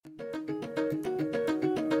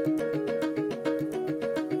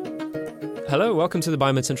Hello, welcome to the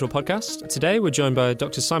Biomed Central podcast. Today we're joined by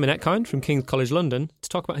Dr. Simon Eckhind from King's College London to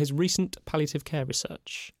talk about his recent palliative care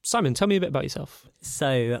research. Simon, tell me a bit about yourself.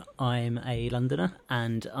 So I'm a Londoner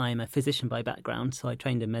and I'm a physician by background. So I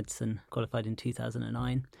trained in medicine, qualified in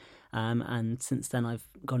 2009. And since then I've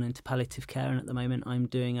gone into palliative care, and at the moment I'm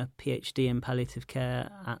doing a PhD in palliative care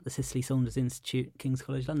at the Cicely Saunders Institute, King's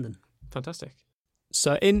College London. Fantastic.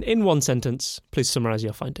 So in one sentence, please summarise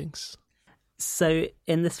your findings. So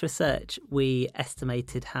in this research, we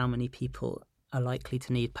estimated how many people are likely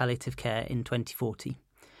to need palliative care in 2040.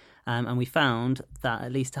 And we found that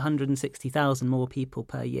at least 160,000 more people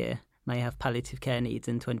per year may have palliative care needs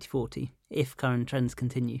in 2040 if current trends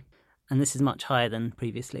continue. And this is much higher than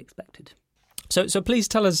previously expected. So please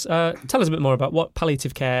tell us a bit more about what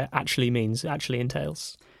palliative care actually means, actually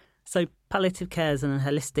entails. So palliative care is an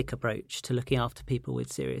holistic approach to looking after people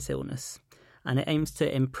with serious illness, and it aims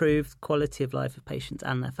to improve the quality of life of patients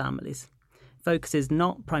and their families. It focuses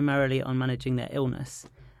not primarily on managing their illness,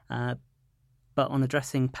 but on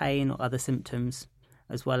addressing pain or other symptoms,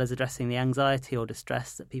 as well as addressing the anxiety or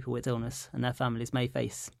distress that people with illness and their families may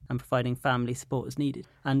face, and providing family support as needed.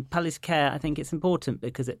 And palliative care, I think it's important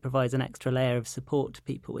because it provides an extra layer of support to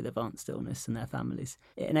people with advanced illness and their families.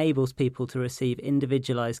 It enables people to receive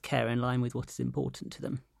individualised care in line with what is important to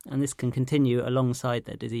them, and this can continue alongside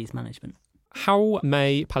their disease management. How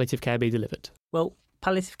may palliative care be delivered? Well,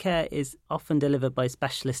 palliative care is often delivered by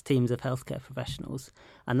specialist teams of healthcare professionals,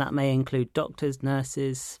 and that may include doctors,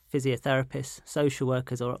 nurses, physiotherapists, social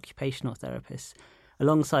workers or occupational therapists,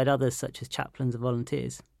 alongside others such as chaplains and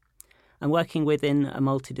volunteers. And working within a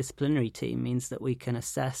multidisciplinary team means that we can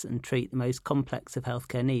assess and treat the most complex of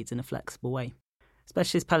healthcare needs in a flexible way.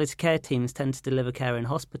 Specialist palliative care teams tend to deliver care in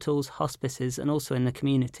hospitals, hospices and also in the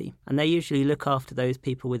community, and they usually look after those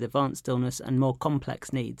people with advanced illness and more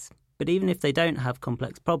complex needs. But even if they don't have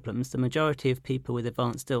complex problems, the majority of people with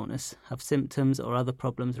advanced illness have symptoms or other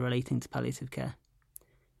problems relating to palliative care.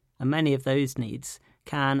 And many of those needs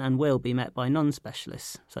can and will be met by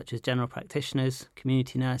non-specialists, such as general practitioners,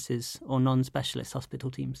 community nurses or non-specialist hospital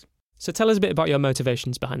teams. So tell us a bit about your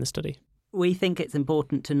motivations behind the study. We think it's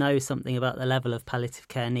important to know something about the level of palliative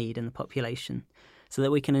care need in the population so that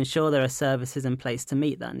we can ensure there are services in place to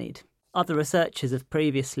meet that need. Other researchers have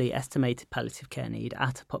previously estimated palliative care need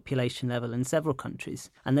at a population level in several countries,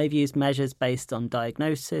 and they've used measures based on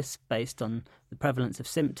diagnosis, based on the prevalence of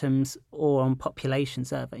symptoms, or on population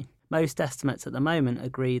survey. Most estimates at the moment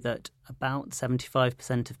agree that about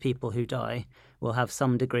 75% of people who die will have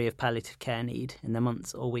some degree of palliative care need in the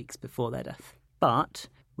months or weeks before their death. But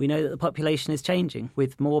we know that the population is changing,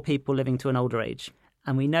 with more people living to an older age,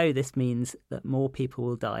 and we know this means that more people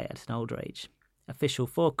will die at an older age. Official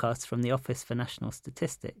forecasts from the Office for National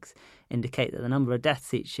Statistics indicate that the number of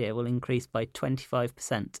deaths each year will increase by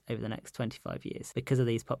 25% over the next 25 years because of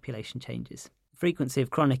these population changes. The frequency of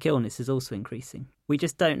chronic illness is also increasing. We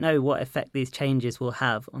just don't know what effect these changes will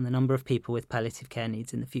have on the number of people with palliative care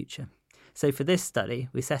needs in the future. So for this study,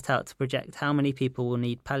 we set out to project how many people will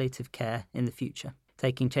need palliative care in the future,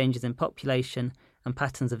 taking changes in population and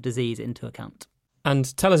patterns of disease into account.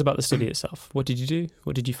 And tell us about the study itself. What did you do?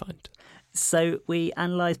 What did you find? So we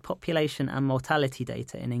analysed population and mortality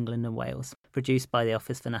data in England and Wales, produced by the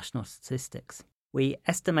Office for National Statistics. We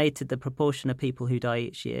estimated the proportion of people who die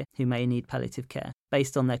each year who may need palliative care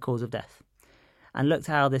based on their cause of death, and looked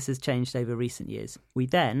at how this has changed over recent years. We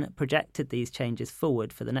then projected these changes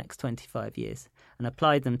forward for the next 25 years and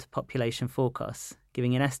applied them to population forecasts,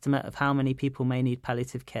 giving an estimate of how many people may need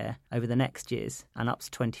palliative care over the next years and up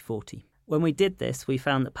to 2040. When we did this, we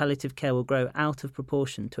found that palliative care will grow out of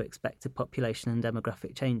proportion to expected population and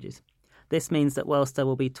demographic changes. This means that whilst there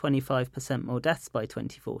will be 25% more deaths by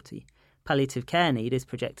 2040, palliative care need is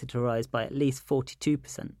projected to rise by at least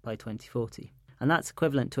 42% by 2040. And that's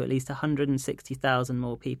equivalent to at least 160,000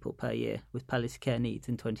 more people per year with palliative care needs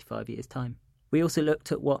in 25 years' time. We also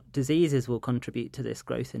looked at what diseases will contribute to this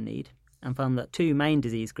growth in need and found that two main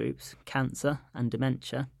disease groups, cancer and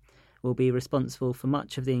dementia, will be responsible for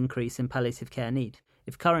much of the increase in palliative care need.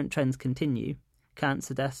 If current trends continue,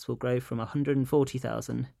 cancer deaths will grow from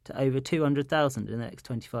 140,000 to over 200,000 in the next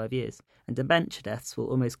 25 years, and dementia deaths will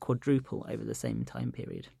almost quadruple over the same time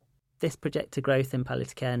period. This projected growth in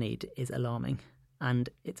palliative care need is alarming, and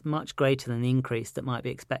it's much greater than the increase that might be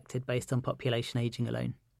expected based on population ageing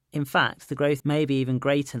alone. In fact, the growth may be even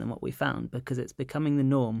greater than what we found because it's becoming the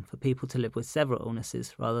norm for people to live with several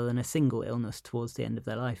illnesses rather than a single illness towards the end of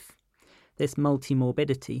their life. This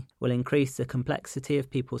multi-morbidity will increase the complexity of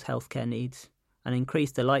people's healthcare needs and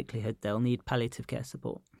increase the likelihood they'll need palliative care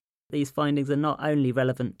support. These findings are not only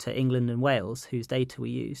relevant to England and Wales, whose data we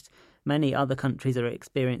used, Many other countries are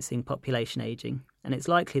experiencing population ageing, and it's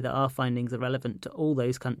likely that our findings are relevant to all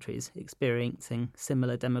those countries experiencing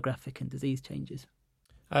similar demographic and disease changes.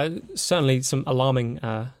 Certainly some alarming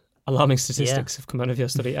statistics have come out of your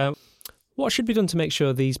study. What should be done to make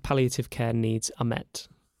sure these palliative care needs are met?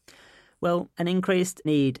 Well, an increased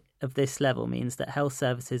need of this level means that health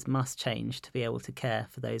services must change to be able to care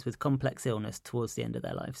for those with complex illness towards the end of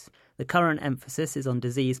their lives. The current emphasis is on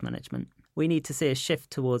disease management. We need to see a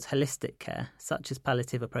shift towards holistic care, such as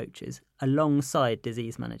palliative approaches, alongside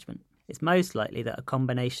disease management. It's most likely that a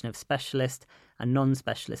combination of specialist and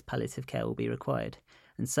non-specialist palliative care will be required,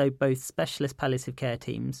 and so both specialist palliative care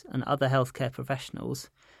teams and other healthcare professionals,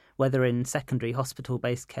 whether in secondary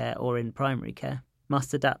hospital-based care or in primary care,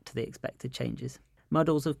 must adapt to the expected changes.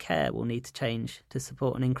 Models of care will need to change to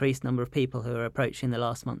support an increased number of people who are approaching the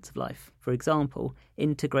last months of life. For example,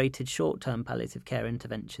 integrated short-term palliative care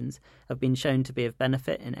interventions have been shown to be of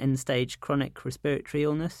benefit in end-stage chronic respiratory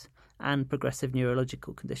illness and progressive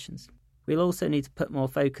neurological conditions. We'll also need to put more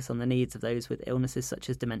focus on the needs of those with illnesses such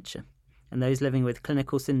as dementia and those living with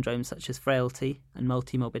clinical syndromes such as frailty and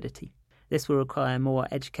multimorbidity. This will require more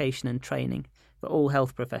education and training for all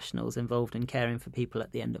health professionals involved in caring for people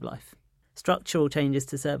at the end of life. Structural changes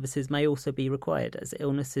to services may also be required, as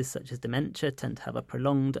illnesses such as dementia tend to have a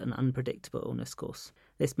prolonged and unpredictable illness course.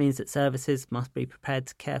 This means that services must be prepared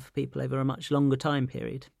to care for people over a much longer time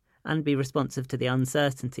period and be responsive to the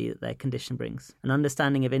uncertainty that their condition brings. An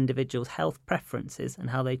understanding of individuals' health preferences and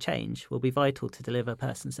how they change will be vital to deliver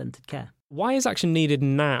person-centred care. Why is action needed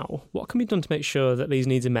now? What can be done to make sure that these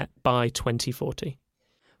needs are met by 2040?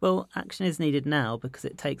 Well, action is needed now because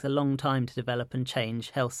it takes a long time to develop and change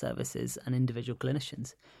health services and individual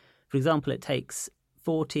clinicians. For example, it takes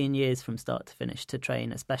 14 years from start to finish to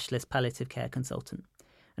train a specialist palliative care consultant,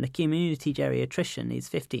 and a community geriatrician needs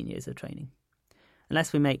 15 years of training.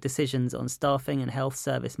 Unless we make decisions on staffing and health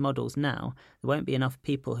service models now, there won't be enough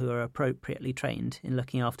people who are appropriately trained in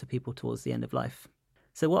looking after people towards the end of life.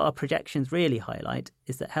 So what our projections really highlight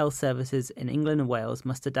is that health services in England and Wales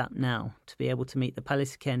must adapt now to be able to meet the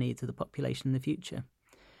palliative care needs of the population in the future.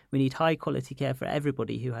 We need high quality care for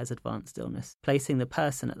everybody who has advanced illness, placing the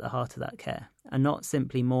person at the heart of that care, and not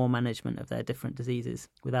simply more management of their different diseases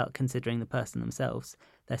without considering the person themselves,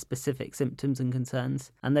 their specific symptoms and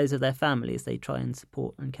concerns, and those of their family as they try and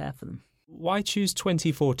support and care for them. Why choose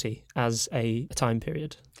 2040 as a time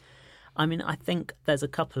period? I think there's a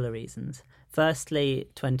couple of reasons. Firstly,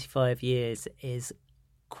 25 years is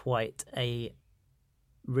quite a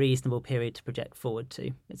reasonable period to project forward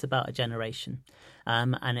to. It's about a generation,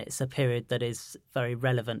 and it's a period that is very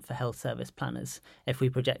relevant for health service planners. If we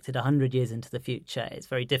projected 100 years into the future, it's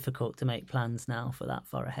very difficult to make plans now for that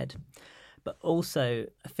far ahead. But also,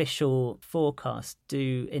 official forecasts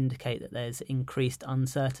do indicate that there's increased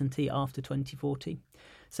uncertainty after 2040.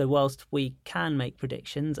 So whilst we can make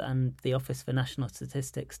predictions, and the Office for National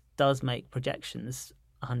Statistics does make projections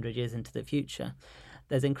 100 years into the future,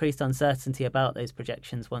 there's increased uncertainty about those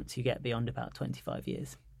projections once you get beyond about 25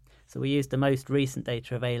 years. So we used the most recent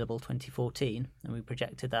data available, 2014, and we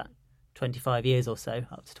projected that 25 years or so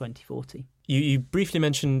up to 2040. You briefly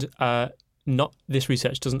mentioned this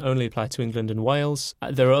research doesn't only apply to England and Wales.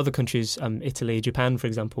 There are other countries, Italy, Japan, for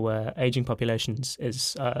example, where ageing populations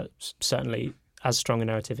is certainly as strong a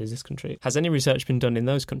narrative as this country. Has any research been done in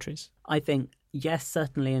those countries? I think, yes,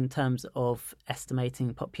 certainly in terms of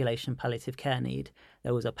estimating population palliative care need.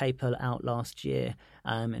 There was a paper out last year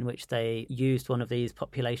in which they used one of these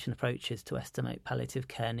population approaches to estimate palliative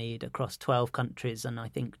care need across 12 countries and I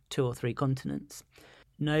think 2 or 3 continents.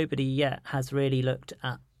 Nobody yet has really looked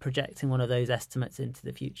at projecting one of those estimates into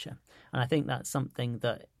the future. And I think that's something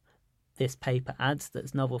that this paper adds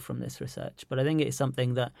that's novel from this research. But I think it's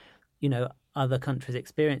something that, other countries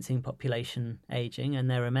experiencing population ageing, and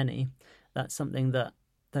there are many, that's something that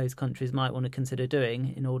those countries might want to consider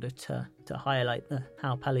doing in order to highlight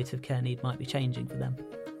how palliative care need might be changing for them.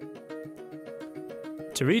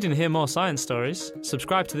 To read and hear more science stories,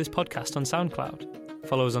 subscribe to this podcast on SoundCloud.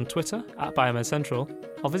 Follow us on Twitter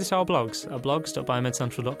 @BiomedCentral, or visit our blogs at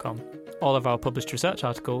blogs.biomedcentral.com. All of our published research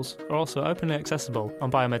articles are also openly accessible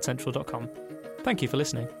on biomedcentral.com. Thank you for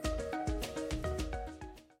listening.